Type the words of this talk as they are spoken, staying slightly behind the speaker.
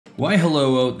Why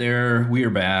hello out there, we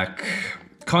are back.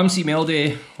 ComC mail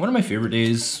day, one of my favorite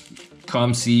days.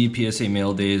 ComC, PSA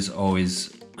mail days, always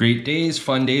great days,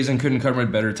 fun days, and couldn't come at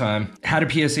a better time. Had a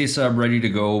PSA sub ready to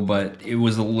go, but it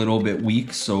was a little bit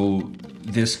weak, so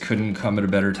this couldn't come at a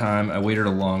better time. I waited a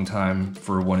long time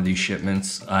for one of these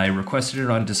shipments. I requested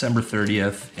it on December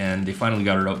 30th, and they finally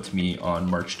got it out to me on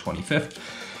March 25th.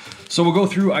 So we'll go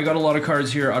through, I got a lot of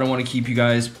cards here. I don't want to keep you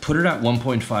guys. Put it at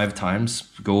 1.5 times.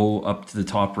 Go up to the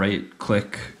top right,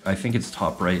 click, I think it's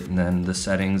top right, and then the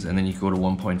settings, and then you go to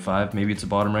 1.5. Maybe it's the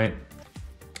bottom right.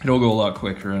 It'll go a lot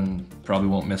quicker and probably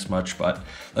won't miss much, but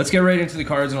let's get right into the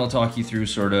cards and I'll talk you through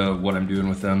sort of what I'm doing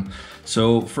with them.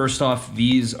 So first off,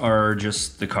 these are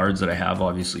just the cards that I have,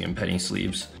 obviously, in penny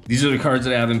sleeves. These are the cards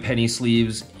that I have in penny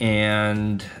sleeves,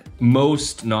 and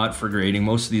most not for grading.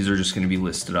 Most of these are just going to be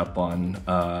listed up on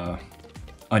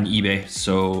eBay.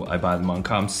 So I buy them on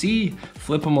ComC,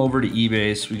 flip them over to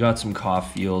eBay. So we got some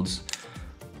Caulfields,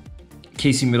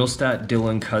 Casey Middlestat,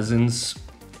 Dylan Cousins,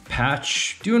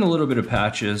 patch, doing a little bit of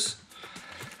patches.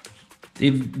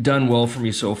 They've done well for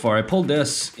me so far. I pulled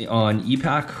this on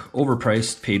ePack,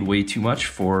 overpriced, paid way too much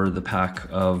for the pack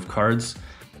of cards.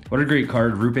 What a great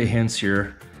card, Rupe Hintz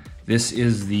here. This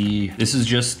is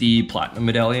just the platinum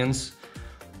medallions,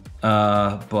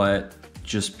 but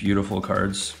just beautiful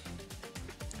cards.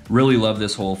 Really love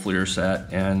this whole Fleer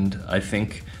set, and I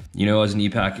think, you know, as an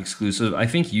ePack exclusive, I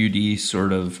think UD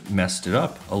sort of messed it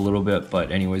up a little bit, but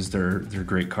anyways, they're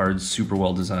great cards, super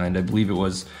well designed. I believe it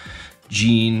was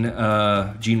Gene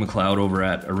McLeod over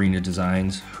at Arena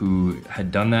Designs who had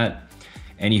done that.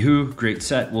 Anywho, great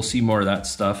set. We'll see more of that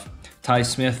stuff. Ty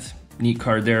Smith, neat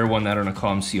card there, won that on a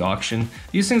ComC auction.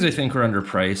 These things I think are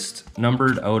underpriced,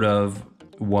 numbered out of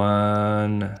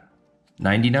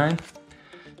 199.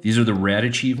 These are the red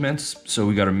achievements. So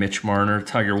we got a Mitch Marner,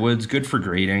 Tiger Woods, good for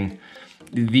grading.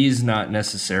 These not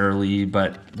necessarily,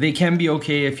 but they can be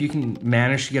okay if you can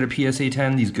manage to get a PSA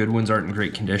 10. These good ones aren't in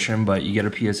great condition, but you get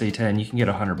a PSA 10, you can get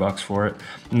 $100 for it.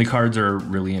 And the cards are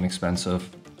really inexpensive.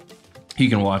 You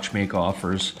can watch make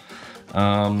offers.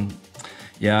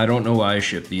 Yeah, I don't know why I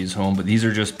shipped these home, but these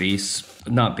are just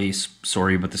not base,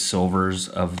 sorry, but the silvers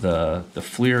of the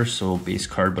Fleer, so base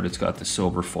card, but it's got the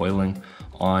silver foiling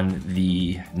on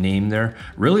the name there.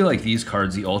 Really like these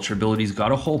cards, the Ultra Abilities.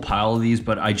 Got a whole pile of these,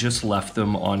 but I just left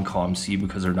them on ComC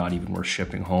because they're not even worth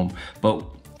shipping home. But,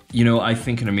 you know, I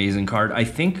think an amazing card. I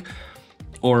think,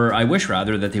 or I wish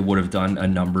rather, that they would have done a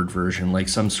numbered version, like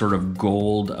some sort of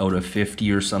gold out of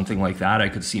 50 or something like that. I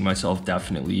could see myself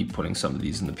definitely putting some of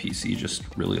these in the PC. Just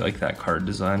really like that card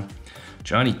design.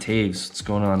 Johnny Taves, what's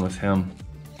going on with him?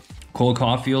 Cole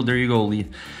Caulfield, there you go,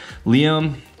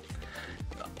 Liam.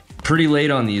 Pretty late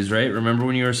on these, right? Remember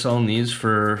when you were selling these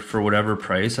for whatever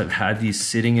price? I've had these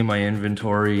sitting in my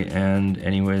inventory, and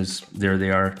anyways, there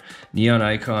they are. Neon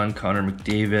Icon, Connor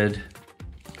McDavid.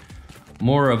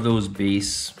 More of those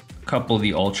base, couple of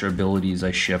the Ultra Abilities I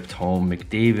shipped home.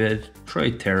 McDavid, Troy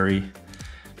Terry,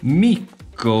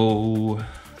 Mikko,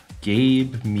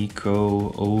 Gabe,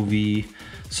 Mikko, Ovi.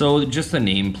 So just the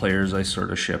name players I sort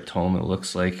of shipped home. It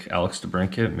looks like Alex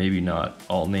DeBrincat, maybe not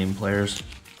all name players.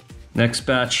 Next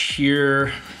batch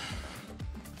here,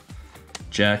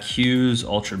 Jack Hughes,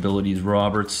 Ultra Abilities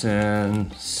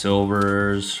Robertson,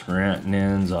 Silvers,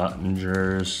 Rantanens,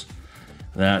 Ottingers,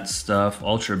 that stuff.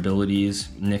 Ultra Abilities,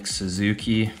 Nick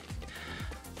Suzuki.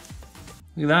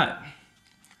 Look at that.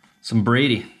 Some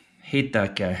Brady. Hate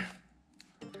that guy.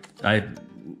 I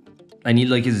need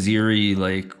like a Ziri,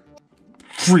 like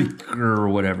freak or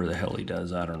whatever the hell he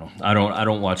does. I don't know. I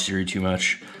don't watch Ziri too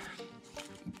much,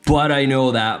 but I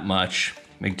know that much.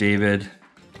 McDavid,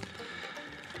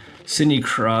 Sidney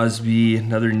Crosby,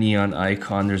 another Neon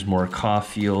Icon. There's more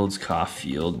Caulfield,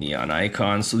 Neon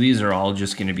Icon. So these are all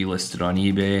just going to be listed on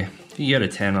eBay. If you get a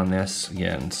 10 on this,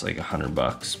 again, it's like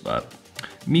 $100. But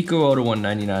Mikko out of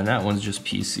 199. That one's just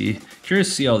PC. Curious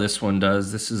to see how this one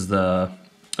does. This is the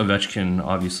Ovechkin,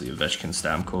 obviously Ovechkin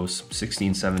Stamkos,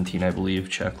 16-17, I believe,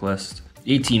 checklist.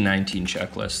 18-19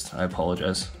 checklist. I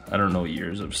apologize. I don't know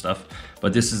years of stuff,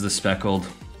 but this is the speckled.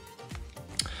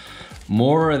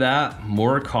 More of that,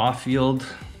 more Caulfield,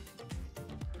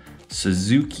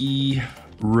 Suzuki,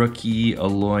 rookie,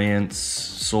 Alliance.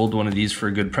 Sold one of these for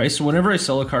a good price. So whenever I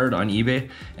sell a card on eBay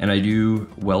and I do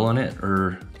well on it,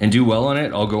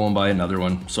 I'll go and buy another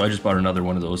one. So I just bought another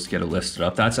one of those to get it listed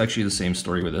up. That's actually the same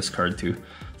story with this card too.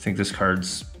 I think this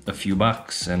card's a few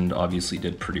bucks and obviously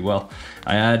did pretty well.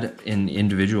 I had an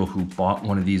individual who bought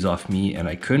one of these off me and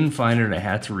I couldn't find it and I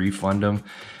had to refund him.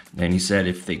 And he said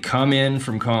if they come in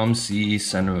from ComC,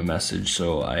 send him a message.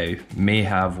 So I may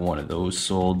have one of those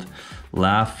sold.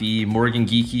 Laffy, Morgan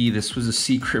Geeky. This was a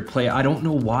secret play. I don't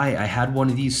know why. I had one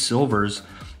of these silvers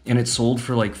and it sold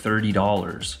for like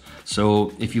 $30.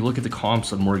 So if you look at the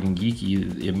comps on Morgan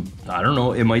Geeky, I don't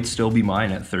know, it might still be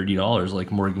mine at $30.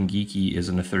 Like Morgan Geeky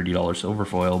isn't a $30 silver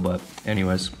foil, but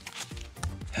anyways.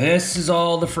 This is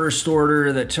all the first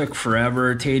order that took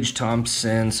forever. Tage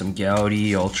Thompson, some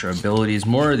Gowdy, Ultra Abilities,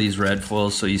 more of these red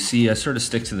foils. So you see, I sort of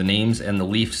stick to the names and the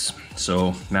Leafs.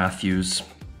 So Matthews,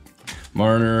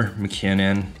 Marner,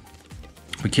 McKinnon.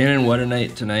 McKinnon, what a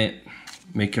night tonight.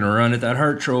 Making a run at that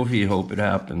Hart Trophy. Hope it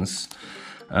happens.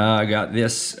 I got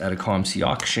this at a ComC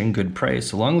auction, good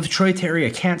price. Along with Troy Terry. I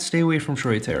can't stay away from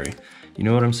Troy Terry. You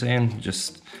know what I'm saying?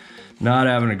 Just not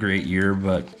having a great year,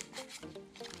 but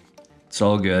it's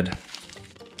all good.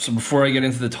 So before I get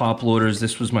into the top loaders,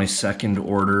 this was my second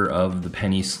order of the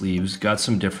penny sleeves. Got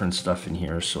some different stuff in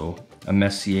here. So a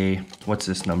Messier, what's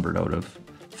this numbered out of?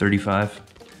 35.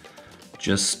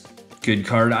 Just good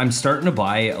card. I'm starting to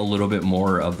buy a little bit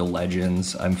more of the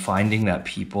legends. I'm finding that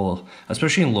people,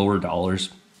 especially in lower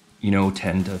dollars, you know,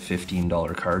 $10 to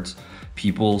 $15 cards,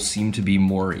 people seem to be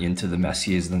more into the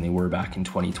Messiers than they were back in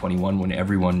 2021 when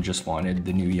everyone just wanted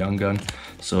the new Young Gun.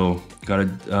 So got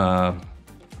a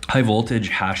high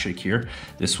voltage Hashik here.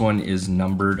 This one is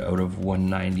numbered out of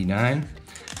 199,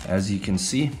 as you can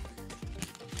see.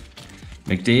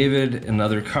 McDavid,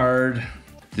 another card.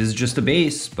 This is just a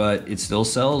base, but it still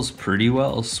sells pretty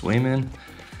well. Swayman,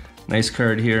 nice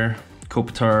card here.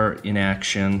 Kopitar in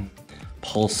action.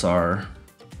 Pulsar.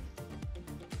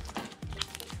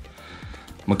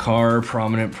 Makar,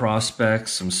 prominent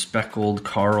prospects, some speckled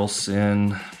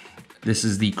Carlson. This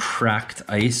is the cracked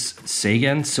ice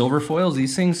Sagan silver foils.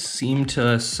 These things seem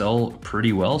to sell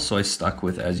pretty well, so I stuck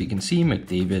with, as you can see,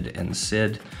 McDavid and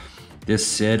Sid. This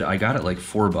Sid, I got it like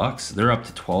 $4. They're up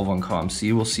to 12 on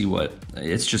ComC. We'll see what,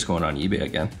 it's just going on eBay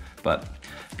again, but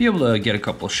be able to get a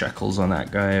couple shekels on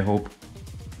that guy, I hope.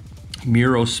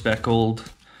 Miro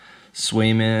speckled,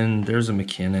 Swayman, there's a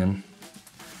McKinnon.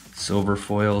 Silver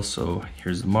foil, so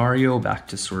here's Mario, back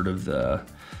to sort of the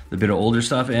bit of older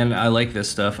stuff, and I like this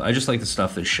stuff. I just like the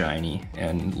stuff that's shiny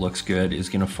and looks good, is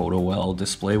gonna photo well,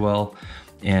 display well,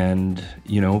 and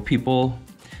you know, people,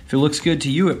 if it looks good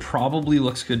to you, it probably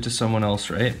looks good to someone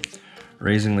else, right?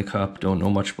 Raising the Cup, don't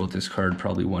know much about this card,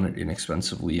 probably won it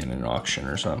inexpensively in an auction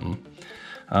or something.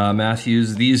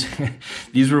 Matthews, these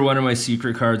were one of my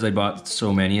secret cards. I bought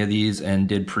so many of these and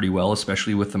did pretty well,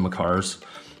 especially with the Makars.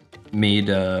 Made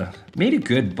a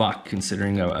good buck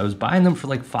considering I was buying them for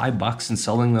like $5 and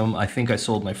selling them. I think I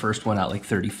sold my first one at like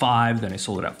 35, then I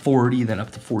sold it at 40, then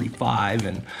up to 45,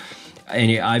 and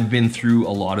I've been through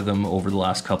a lot of them over the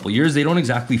last couple of years. They don't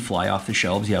exactly fly off the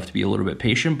shelves. You have to be a little bit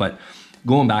patient, but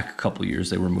going back a couple of years,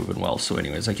 they were moving well. So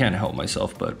anyways, I can't help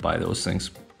myself but buy those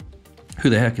things. Who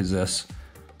the heck is this?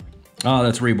 Oh,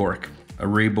 that's Ray Bork. A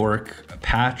Ray Bork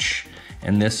patch,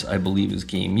 and this I believe is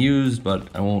game used, but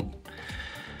I won't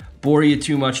bore you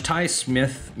too much. Ty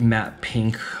Smith, Matt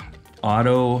Pink,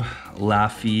 Otto,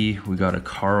 Laffy, we got a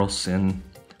Carlson,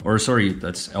 or sorry,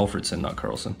 that's Alfredson, not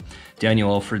Carlson.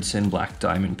 Daniel Alfredson, Black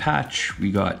Diamond patch.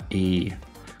 We got a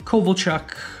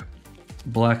Kovalchuk,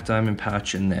 Black Diamond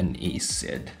patch, and then a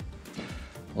Sid.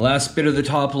 Last bit of the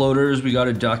top loaders, we got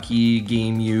a Ducky,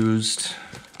 game used.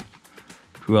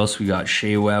 Who else we got?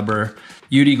 Shea Weber.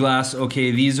 UD Glass,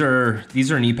 okay, these are an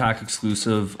EPAC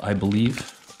exclusive, I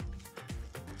believe.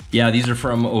 Yeah, these are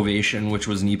from Ovation, which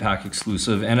was an EPAC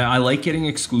exclusive. And I like getting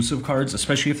exclusive cards,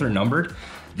 especially if they're numbered,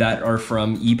 that are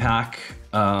from EPAC,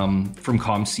 from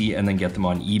ComC, and then get them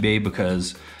on eBay,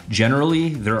 because generally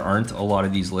there aren't a lot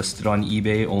of these listed on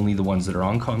eBay, only the ones that are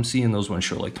on ComC, and those ones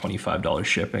show like $25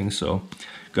 shipping. So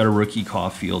got a rookie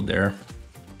Caulfield there.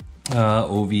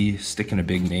 Ovi, sticking a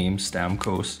big name,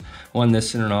 Stamkos. Won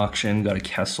this in an auction, got a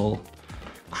Kessel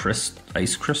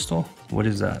Ice Crystal. What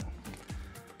is that?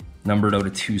 Numbered out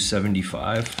of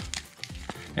 275.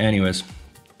 Anyways,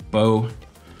 Bo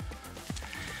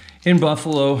in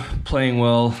Buffalo, playing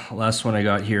well. Last one I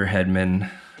got here,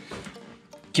 Hedman.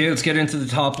 Okay, let's get into the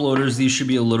top loaders. These should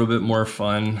be a little bit more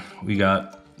fun. We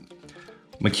got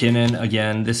McKinnon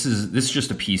again. This is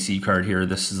just a PC card here.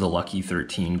 This is the Lucky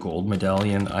 13 gold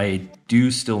medallion. I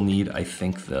do still need, I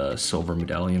think, the silver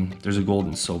medallion. There's a gold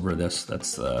and silver of this.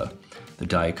 That's the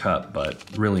die cut, but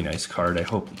really nice card. I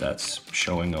hope that's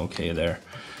showing okay there.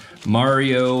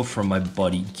 Mario from my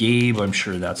buddy Gabe. I'm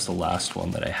sure that's the last one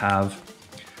that I have.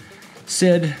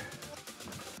 Sid.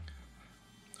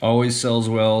 Always sells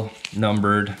well.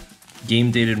 Numbered.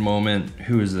 Game dated moment.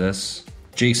 Who is this?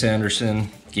 Jake Sanderson.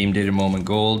 Game dated moment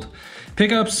gold.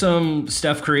 Pick up some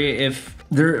Steph Curry. If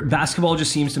Their basketball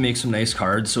just seems to make some nice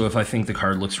cards. So if I think the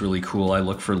card looks really cool, I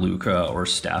look for Luka or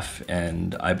Steph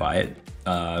and I buy it.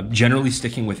 Generally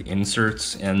sticking with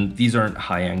inserts, and these aren't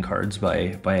high-end cards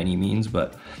by any means,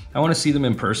 but I want to see them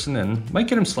in person and might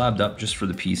get them slabbed up just for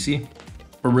the PC,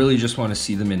 or really just want to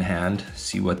see them in hand,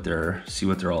 see what they're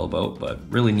all about. But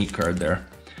really neat card there.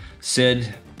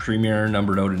 Sid Premier,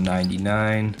 numbered out of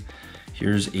 99.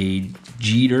 Here's a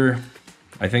Jeter.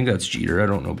 I think that's Jeter. I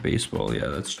don't know baseball. Yeah,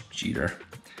 that's Jeter.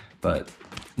 But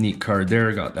neat card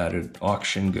there. Got that at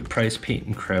auction. Good price.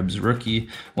 Peyton Krebs rookie.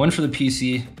 One for the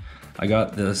PC. I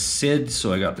got the Sid,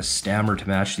 so I got the Stammer to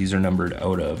match. These are numbered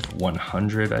out of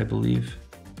 100, I believe.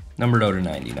 Numbered out of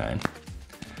 99.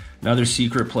 Another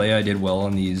secret play. I did well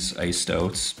on these iced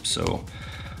outs, so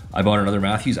I bought another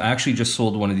Matthews. I actually just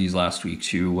sold one of these last week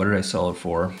too. What did I sell it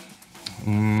for?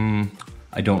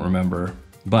 I don't remember.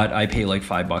 But I pay like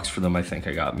 $5 for them. I think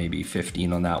I got maybe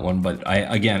 15 on that one. But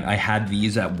I had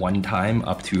these at one time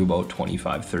up to about $25,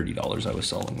 $30 I was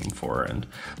selling them for. And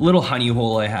little honey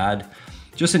hole I had.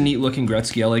 Just a neat looking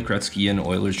Gretzky. I like Gretzky and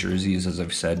Oilers jerseys, as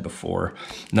I've said before.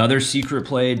 Another secret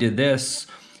play, did this.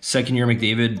 Second year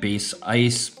McDavid base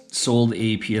ice. Sold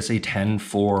a PSA 10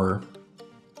 for,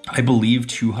 I believe,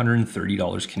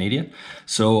 $230 Canadian.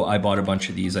 So I bought a bunch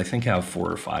of these. I think I have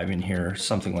 4 or 5 in here,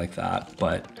 something like that.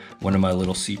 But one of my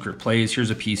little secret plays.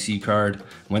 Here's a PC card.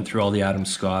 Went through all the Adam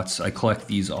Scotts. I collect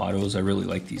these autos. I really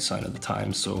like these sign of the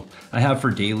times. So I have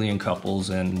for daily and couples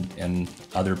and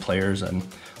other players. I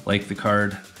like the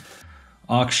card.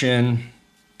 Auction,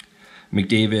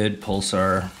 McDavid,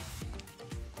 Pulsar.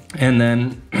 And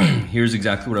then here's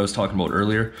exactly what I was talking about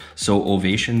earlier. So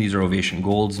Ovation, these are Ovation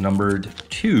Golds, numbered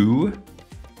to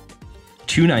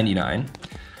 $2.99.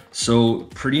 So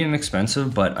pretty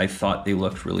inexpensive, but I thought they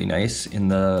looked really nice in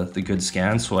the good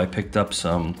scan. So I picked up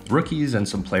some rookies and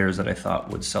some players that I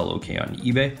thought would sell okay on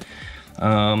eBay.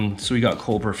 So we got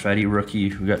Cole Perfetti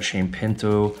rookie, we got Shane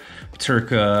Pinto,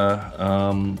 Turka,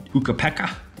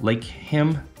 Ukapeka, like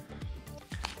him,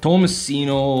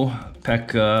 Tomasino,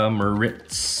 Pekka,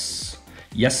 Moritz,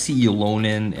 Jesse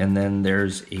Ylonen, and then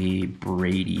there's a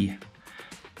Brady.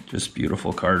 Just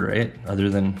beautiful card, right? Other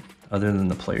than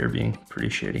the player being pretty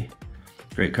shitty.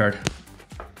 Great card.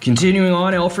 Continuing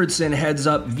on, Alfredson heads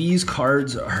up. These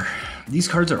cards are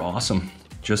awesome.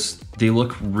 Just, they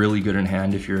look really good in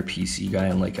hand if you're a PC guy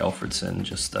and like Alfredson.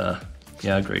 Just,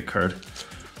 yeah, great card.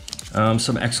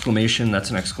 Some exclamation, that's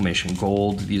an exclamation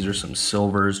gold. These are some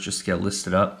silvers just to get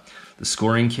listed up. The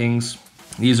Scoring Kings,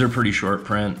 these are pretty short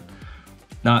print.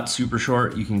 Not super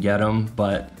short, you can get them,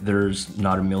 but there's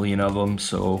not a million of them.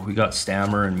 So we got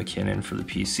Stammer and McKinnon for the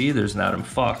PC. There's an Adam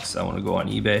Fox, I want to go on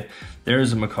eBay.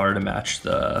 There's a McCarr to match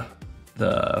the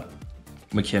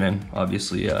McKinnon,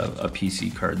 obviously a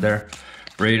PC card there.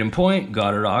 Braden Point,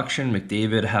 got it at auction.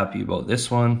 McDavid, happy about this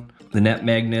one. The Net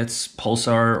Magnets,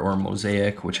 Pulsar or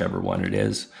Mosaic, whichever one it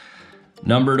is.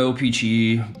 Numbered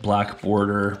OPG, black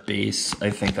border, base.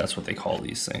 I think that's what they call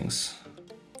these things.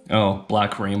 Oh,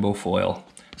 black rainbow foil.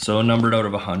 So numbered out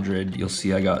of 100. You'll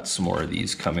see I got some more of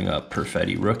these coming up.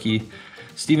 Perfetti rookie.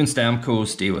 Steven Stamkos,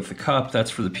 Stay With The Cup. That's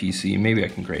for the PC. Maybe I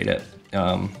can grade it.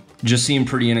 Just seemed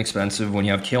pretty inexpensive. When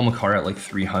you have Cale Makar at like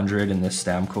 300 and this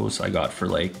Stamkos I got for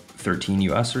like 13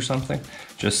 US or something.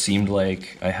 Just seemed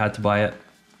like I had to buy it.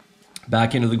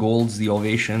 Back into the golds, the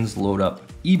Ovations, load up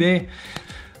eBay.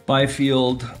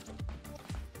 Byfield,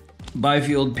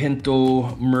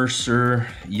 Pinto, Mercer,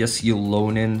 Jesse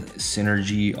Ylonen,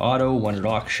 Synergy Auto, one at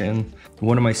auction.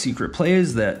 One of my secret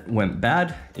plays that went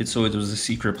bad, so it was a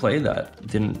secret play that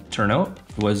didn't turn out.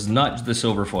 It was not the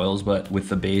silver foils, but with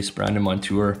the base, Brandon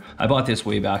Montour. I bought this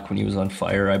way back when he was on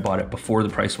fire. I bought it before the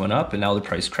price went up, and now the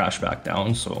price crashed back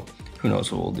down, so who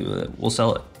knows what we'll do with it. We'll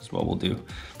sell it, is what we'll do.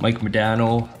 Mike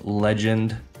Modano,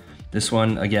 Legend. This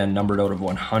one, again, numbered out of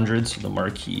 100, so the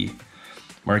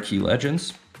marquee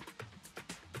legends.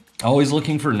 Always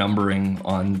looking for numbering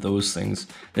on those things.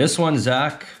 This one,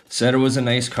 Zach said it was a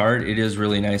nice card. It is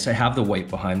really nice. I have the white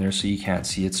behind there so you can't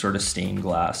see. It's sort of stained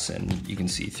glass and you can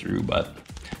see through, but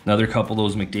another couple of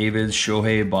those McDavids.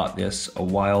 Shohei bought this a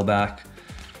while back.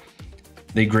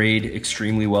 They grade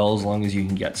extremely well as long as you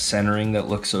can get centering that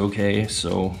looks okay,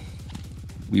 so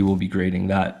we will be grading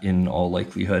that in all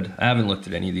likelihood. I haven't looked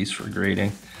at any of these for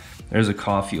grading. There's a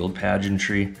Caulfield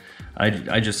Pageantry.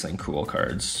 I just think cool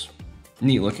cards.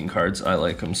 Neat looking cards, I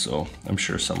like them, so I'm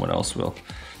sure someone else will.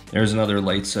 There's another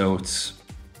Lights Out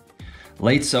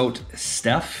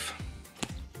Steph.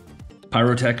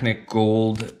 Pyrotechnic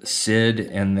Gold Sid,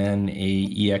 and then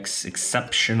a EX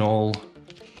Exceptional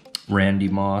Randy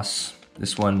Moss.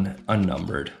 This one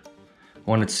unnumbered.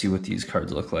 Wanted to see what these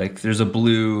cards look like. There's a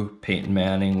blue Peyton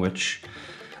Manning, which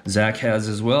Zach has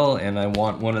as well, and I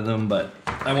want one of them, but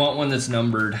I want one that's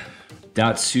numbered.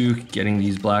 Datsu getting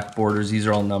these black borders. These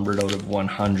are all numbered out of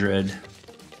 100.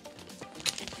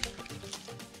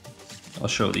 I'll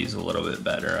show these a little bit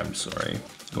better. I'm sorry,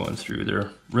 going through.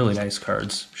 They're really nice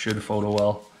cards. Should photo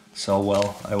well, sell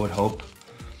well, I would hope.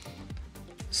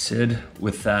 Sid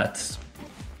with that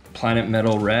Planet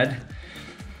Metal red.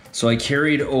 So I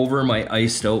carried over my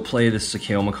iced out play. This is a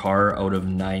Cale Makar out of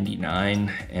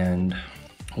 99, and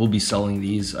we'll be selling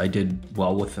these. I did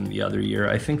well with them the other year.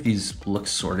 I think these look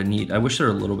sort of neat. I wish they're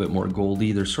a little bit more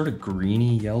goldy. They're sort of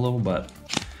greeny yellow, but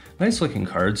nice looking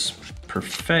cards.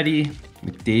 Perfetti,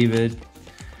 McDavid,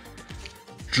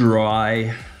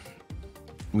 Dry.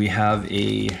 We have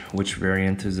a, which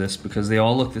variant is this? Because they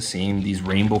all look the same. These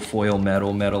rainbow foil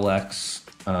metal, Metal X,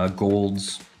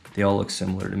 golds, they all look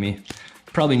similar to me.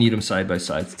 Probably need them side by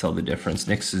side to tell the difference.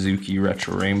 Nick Suzuki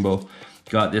Retro Rainbow.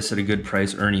 Got this at a good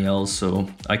price, Ernie Els, so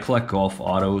I collect golf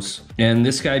autos. And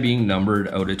this guy being numbered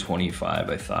out of 25,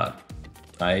 I thought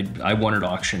I won at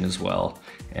auction as well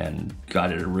and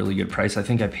got it at a really good price. I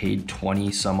think I paid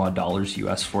 20 some odd dollars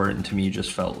US for it, and to me it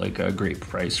just felt like a great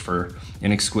price for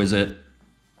an exquisite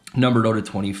numbered out of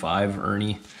 25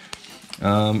 Ernie.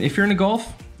 If you're into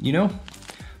golf, you know,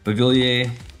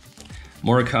 Bavillier,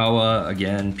 Morikawa,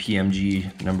 again,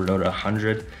 PMG numbered out of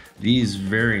 100. These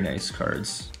very nice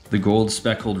cards. The gold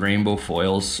speckled rainbow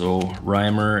foils, so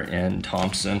Reimer and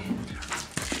Thompson.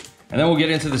 And then we'll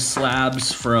get into the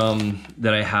slabs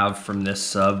that I have from this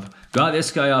sub. Got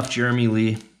this guy off Jeremy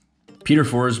Lee. Peter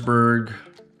Forsberg,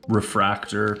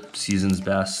 Refractor, Season's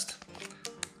Best.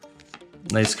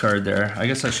 Nice card there. I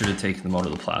guess I should have taken them out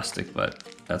of the plastic, but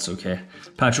that's okay.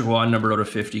 Patrick Waugh, numbered out of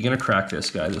 50. Gonna crack this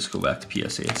guy. Let's go back to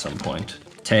PSA at some point.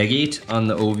 Tag 8 on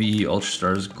the OV Ultra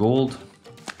Stars Gold.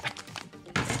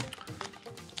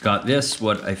 Got this,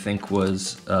 what I think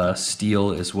was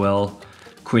steel as well.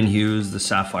 Quinn Hughes, the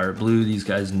Sapphire Blue. These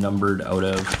guys numbered out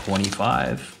of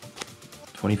 25.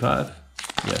 25?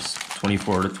 Yes,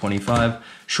 24 to 25.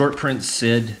 Short print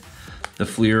Sid, the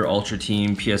Fleer Ultra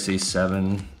Team, PSA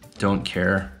 7. Don't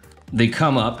care. They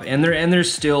come up, and they're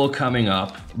still coming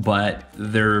up, but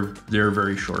they're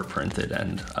very short printed,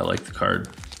 and I like the card.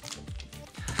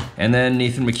 And then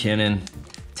Nathan McKinnon,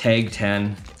 tag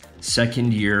 10,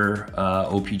 second year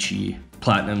OPG,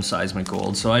 platinum seismic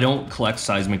gold. So I don't collect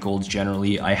seismic golds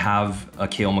generally. I have a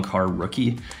Cale Makar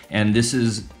rookie, and this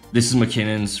is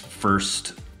McKinnon's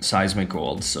first seismic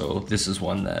gold. So this is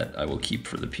one that I will keep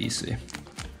for the PC.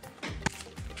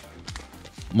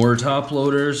 More top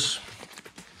loaders.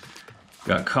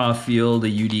 Got Caulfield, a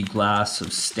UD Glass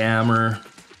of Stammer,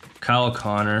 Kyle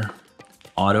Connor,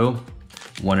 Auto,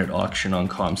 won at auction on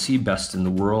ComC, best in the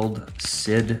world,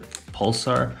 Sid,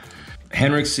 Pulsar,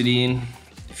 Henrik Sedin,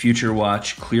 Future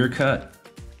Watch, Clear Cut.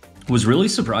 Was really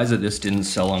surprised that this didn't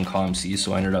sell on ComC,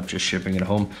 so I ended up just shipping it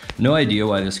home. No idea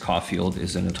why this Caulfield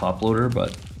isn't a top loader,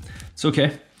 but it's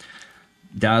okay.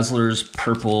 Dazzlers,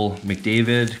 Purple,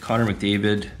 McDavid, Connor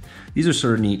McDavid. These are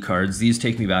sort of neat cards. These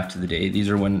take me back to the day. These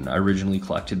are when I originally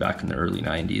collected back in the early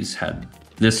 90s, had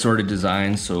this sort of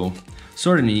design, so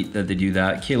sort of neat that they do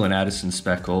that. Kalen Addison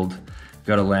speckled.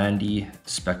 Got a Landy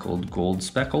speckled, gold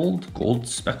speckled,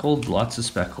 lots of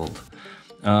speckled.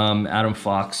 Adam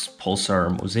Fox,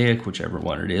 Pulsar, Mosaic, whichever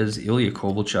one it is. Ilya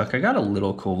Kovalchuk. I got a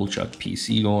little Kovalchuk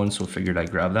PC going, so figured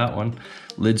I'd grab that one.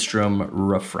 Lidstrom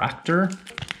Refractor.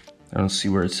 I don't see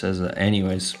where it says that.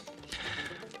 Anyways.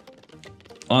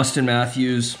 Austin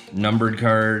Matthews, numbered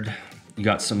card. You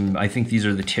got some, I think these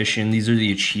are the Titian. These are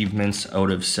the achievements out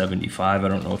of 75. I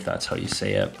don't know if that's how you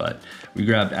say it, but we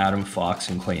grabbed Adam Fox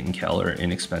and Clayton Keller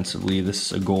inexpensively. This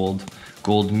is a gold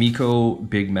Miko,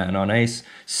 big man on ice.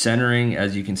 Centering,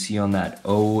 as you can see on that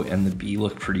O and the B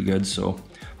look pretty good. So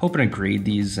hoping to grade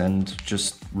these and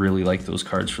just really like those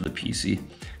cards for the PC.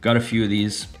 Got a few of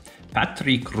these.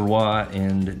 Patrick Roy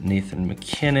and Nathan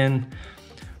McKinnon.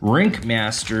 Rink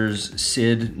Masters,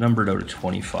 Sid, numbered out of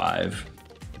 25.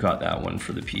 Got that one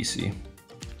for the PC.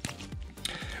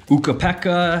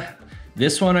 Ukko-Pekka.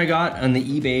 This one I got on the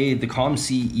eBay, the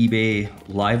ComC eBay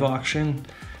live auction.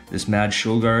 This Mad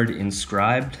Shogard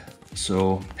inscribed.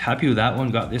 So happy with that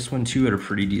one. Got this one too at a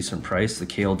pretty decent price. The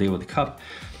Cale Day with the Cup.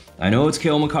 I know it's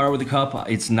Cale Makar with the Cup.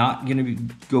 It's not gonna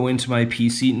go into my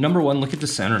PC. Number one, look at the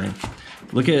centering.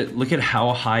 Look at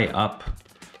how high up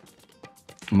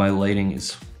my lighting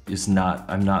is not.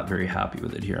 I'm not very happy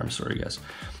with it here. I'm sorry, guys.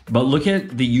 But look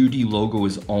at the UD logo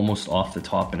is almost off the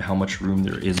top and how much room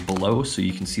there is below. So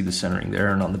you can see the centering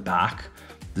there, and on the back,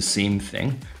 the same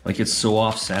thing. Like, it's so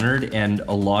off-centered, and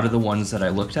a lot of the ones that I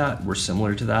looked at were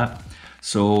similar to that.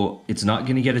 So it's not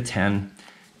gonna get a 10.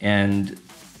 And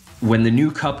when the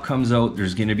new cup comes out,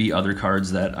 there's gonna be other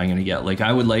cards that I'm gonna get. Like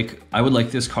I would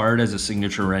like this card as a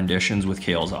signature renditions with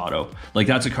Kale's Auto. Like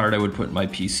that's a card I would put in my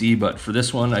PC, but for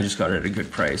this one, I just got it at a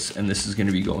good price, and this is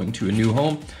gonna be going to a new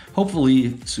home,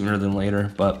 hopefully sooner than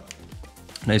later, but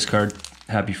nice card,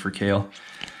 happy for Kale.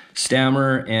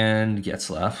 Stammer and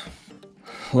Getzlaff.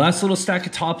 Last little stack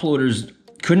of top loaders.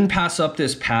 Couldn't pass up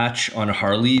this patch on a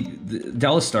Harley. The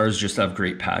Dallas Stars just have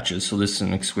great patches, so this is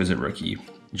an exquisite rookie.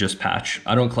 Just patch.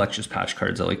 I don't collect just patch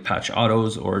cards. I like patch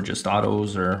autos or just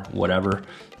autos or whatever.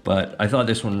 But I thought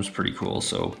this one was pretty cool,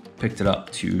 so picked it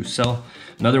up to sell.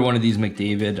 Another one of these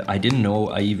McDavid. I didn't know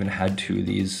I even had 2 of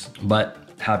these, but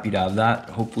happy to have that.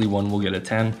 Hopefully one will get a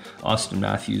 10. Austin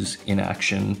Matthews in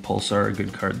action. Pulsar, a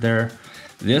good card there.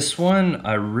 This one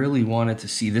I really wanted to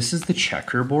see. This is the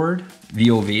checkerboard,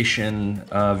 the Ovation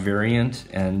variant,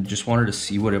 and just wanted to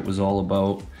see what it was all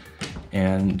about.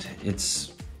 And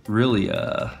it's really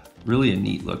a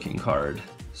neat looking card,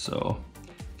 so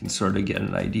you can sort of get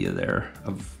an idea there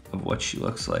of what she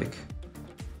looks like.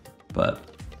 But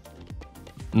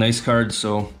nice card.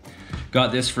 So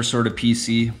got this for sort of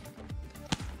PC.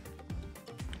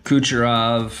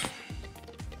 Kucherov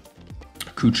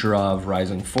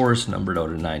Rising Force, numbered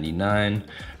out of 99.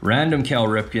 Random Cal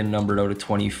Ripken, numbered out of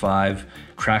 25.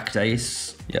 Cracked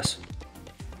Ice, yes.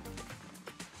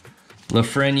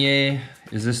 Lafreniere,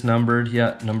 is this numbered?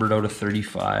 Yeah, numbered out of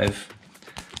 35.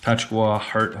 Pachwa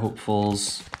Heart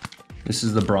Hopefuls. This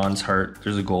is the bronze heart.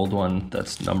 There's a gold one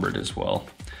that's numbered as well.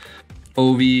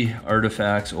 Ovi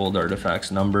Artifacts, old artifacts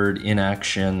numbered. In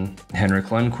action, Henrik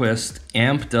Lundqvist.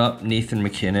 Amped up Nathan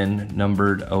McKinnon,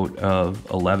 numbered out of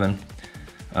 11.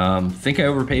 Think I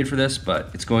overpaid for this, but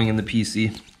it's going in the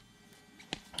PC.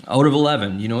 Out of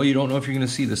 11, you know, you don't know if you're gonna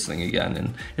see this thing again.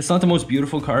 And it's not the most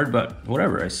beautiful card, but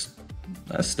whatever,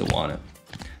 I still want it.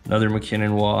 Another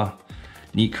McKinnon Waugh.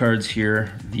 Neat cards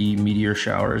here. The Meteor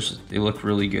Showers, they look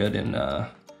really good and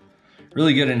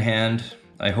really good in hand.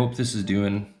 I hope this is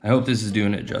doing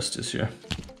it justice here.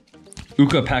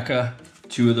 Ukko-Pekka,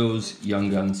 2 of those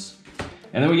Young Guns.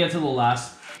 And then we get to the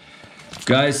last.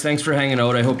 Guys, thanks for hanging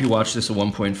out. I hope you watched this a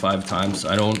 1.5 times.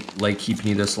 I don't like keeping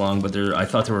you this long, but I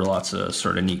thought there were lots of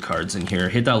sort of neat cards in here.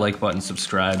 Hit that like button,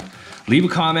 subscribe. Leave a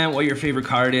comment what your favorite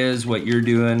card is, what you're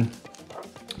doing.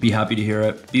 Be happy to hear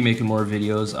it. Be making more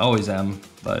videos. I always am,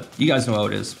 but you guys know how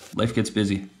it is. Life gets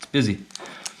busy. It's busy.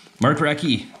 Mark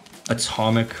Recchi,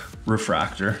 Atomic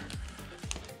Refractor.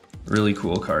 Really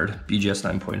cool card.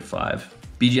 BGS 9.5.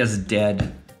 BGS is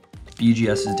dead.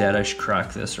 BGS is dead. I should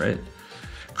crack this, right?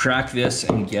 Crack this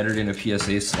and get it in a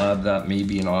PSA slab. That may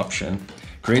be an option.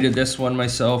 Graded this one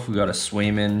myself. We got a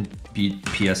Swayman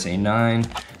PSA 9.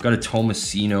 Got a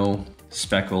Tomasino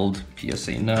speckled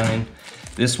PSA 9.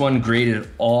 This one graded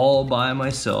all by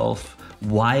myself.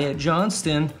 Wyatt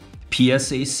Johnston,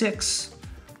 PSA 6.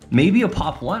 Maybe a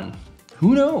pop 1,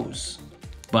 who knows?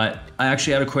 But I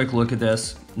actually had a quick look at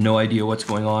this. No idea what's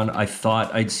going on. I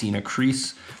thought I'd seen a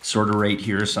crease sort of right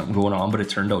here, something going on, but it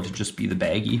turned out to just be the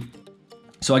baggie.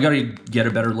 So I gotta get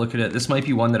a better look at it. This might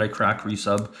be one that I crack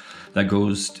resub that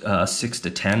goes 6 to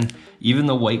 10. Even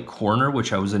the white corner,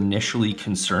 which I was initially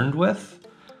concerned with,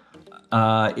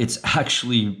 it's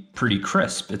actually pretty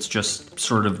crisp. It's just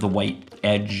sort of the white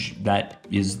edge that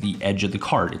is the edge of the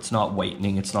card. It's not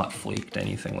whitening, it's not flaked,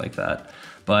 anything like that.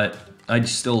 But I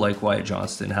still like Wyatt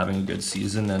Johnston having a good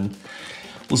season, and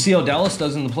we'll see how Dallas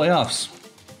does in the playoffs.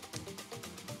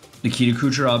 Nikita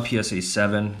Kucherov, PSA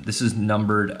 7. This is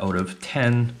numbered out of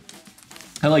 10.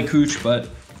 I like Kuch, but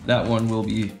that one will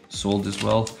be sold as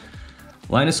well.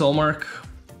 Linus Ullmark,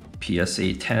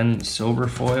 PSA 10, silver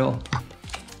foil.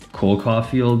 Cole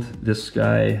Caulfield, this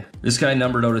guy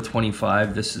numbered out of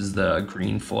 25. This is the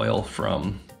green foil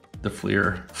from the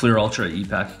Fleer Ultra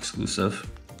E-Pack exclusive.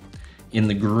 In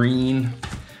the green,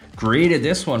 graded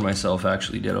this one myself,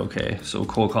 actually did okay. So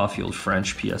Cole Caulfield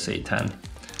French, PSA 10.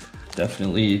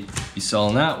 Definitely be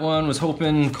selling that one. Was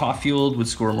hoping Caulfield would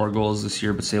score more goals this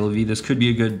year, but c'est la vie. This could be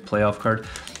a good playoff card.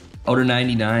 Out of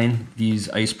 99, these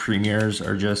Ice Premiers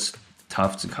are just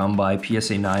tough to come by.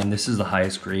 PSA 9, this is the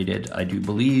highest graded, I do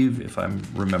believe, if I'm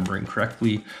remembering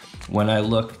correctly when I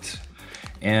looked,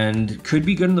 and could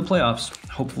be good in the playoffs.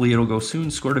 Hopefully it'll go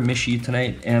soon. Scored a Mishi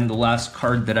tonight. And the last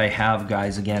card that I have,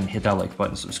 guys, again, hit that like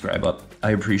button, subscribe up.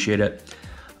 I appreciate it.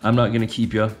 I'm not gonna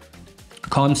keep you.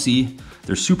 ComC,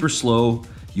 they're super slow.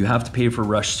 You have to pay for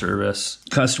rush service.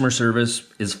 Customer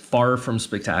service is far from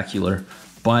spectacular,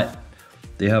 but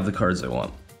they have the cards I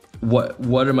want.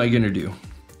 What am I gonna do?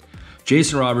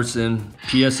 Jason Robertson,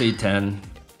 PSA 10.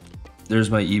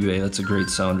 There's my eBay. That's a great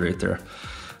sound right there.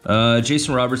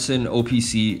 Jason Robertson,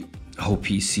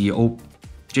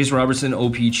 Jason Robertson,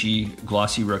 OPG,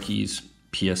 Glossy Rookies,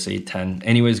 PSA 10.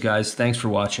 Anyways, guys, thanks for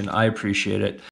watching. I appreciate it.